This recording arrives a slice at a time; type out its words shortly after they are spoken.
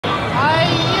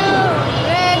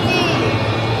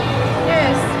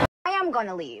am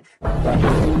gonna leave.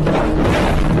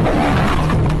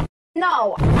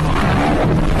 No!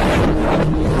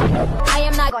 I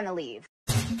am not gonna leave.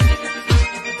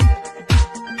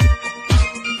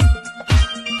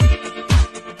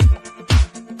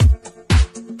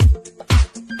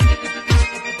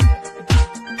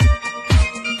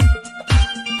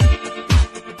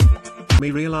 Me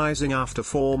realizing after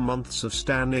 4 months of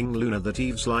standing Luna that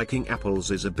Yves liking apples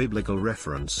is a biblical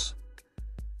reference.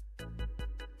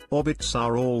 Orbits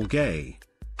are all gay.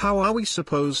 How are we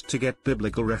supposed to get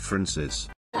biblical references?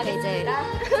 이제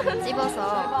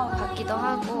집어서 받기도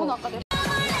하고.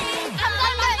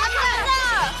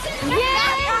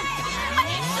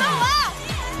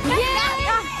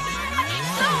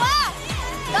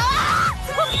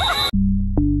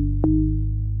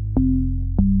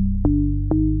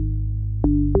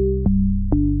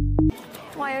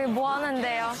 와, 여기 뭐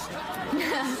하는데요?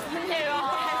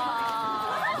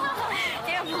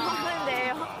 이거 뭐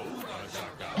하는데요?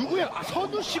 누구야? 아,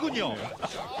 선우 씨군요. 아,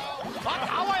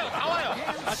 다 와요.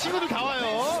 아, 친구들 다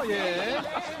와요. 예.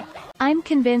 I'm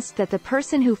convinced that the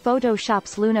person who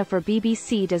photoshops Luna for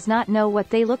BBC does not know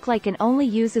what they look like and only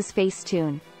uses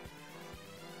Facetune.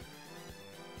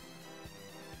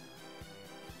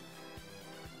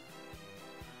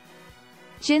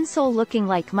 Jinsol looking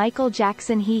like Michael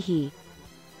Jackson, hee hee.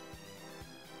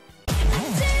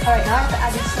 Alright, now I have to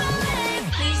add this.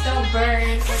 Please don't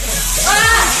burn.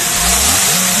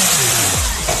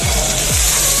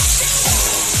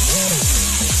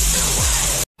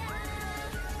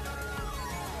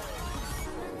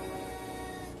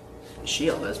 Is she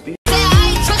a lesbian?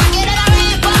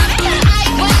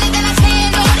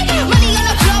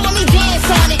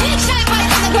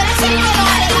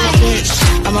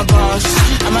 I'm a boss,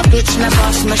 I'm a bitch and a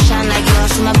boss, I'ma shine like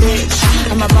glass, I'm a bitch,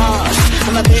 I'm a boss,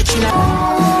 I'm a bitch and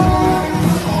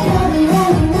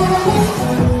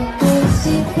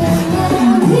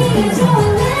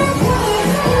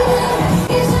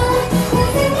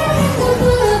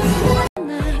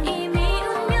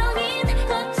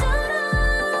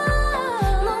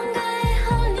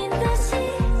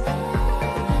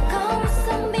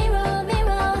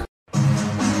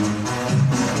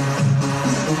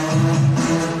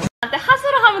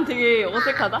되게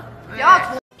어색하다.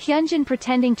 Hyunjin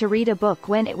pretending to read a book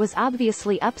when it was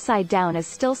obviously upside down is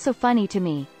still so funny to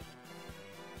me.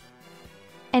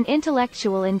 An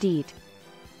intellectual indeed.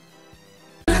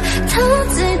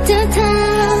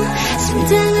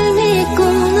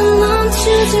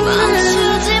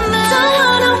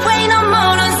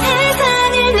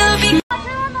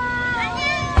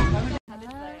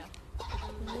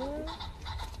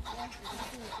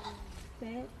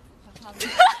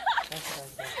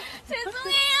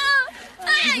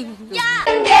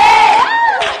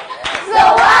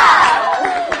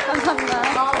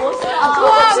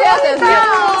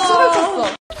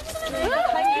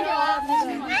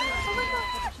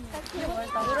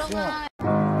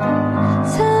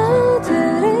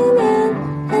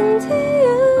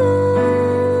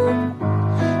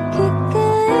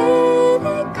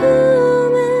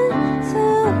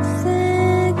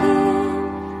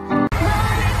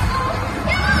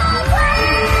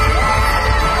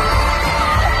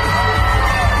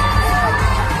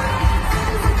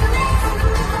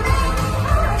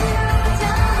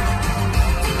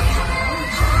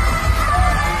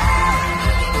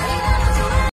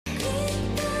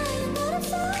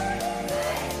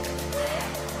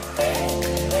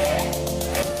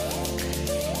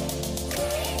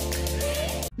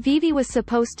 Vivi was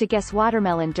supposed to guess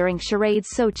watermelon during charades,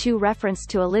 so Chu reference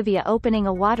to Olivia opening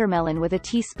a watermelon with a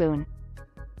teaspoon.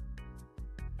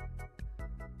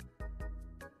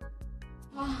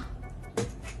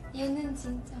 얘는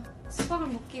진짜 수박을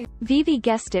먹기. Vivi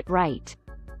guessed it right.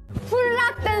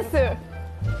 폴락 댄스.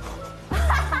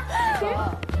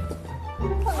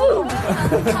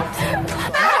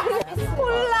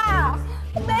 폴라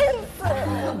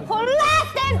댄스. 폴라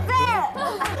댄스.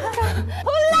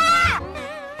 폴라.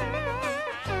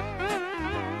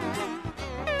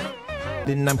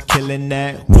 Then I'm killing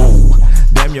that. Whoa.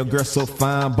 Damn, your girl so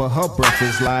fine, but her breath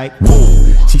is like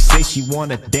whoa. She say she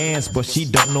wanna dance, but she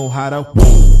don't know how to.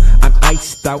 Whoa. I'm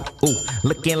iced out, ooh,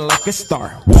 looking like a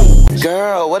star. Whoa.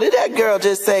 Girl, what did that girl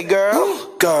just say,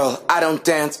 girl? Girl, I don't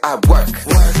dance, I work.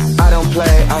 I don't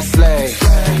play, I slay.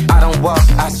 I don't walk,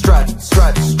 I strut,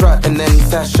 and then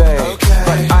sashay.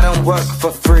 But I don't work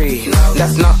for free.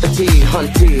 That's not the tea,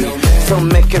 hunty. So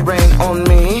make it rain on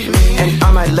me, and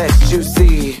I might let you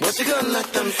see. What you gonna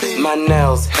let them see? My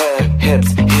nails, hair,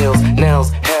 hips, heels,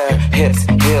 nails, hair, hips,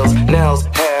 heels, nails,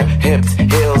 hair, hips,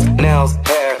 heels, nails,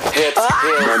 hair, hips,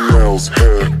 heels. My nails,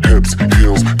 hair, hips,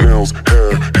 heels, nails,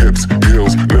 hair, hips,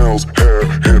 heels, nails, hair.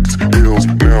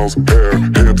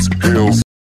 girls, hair.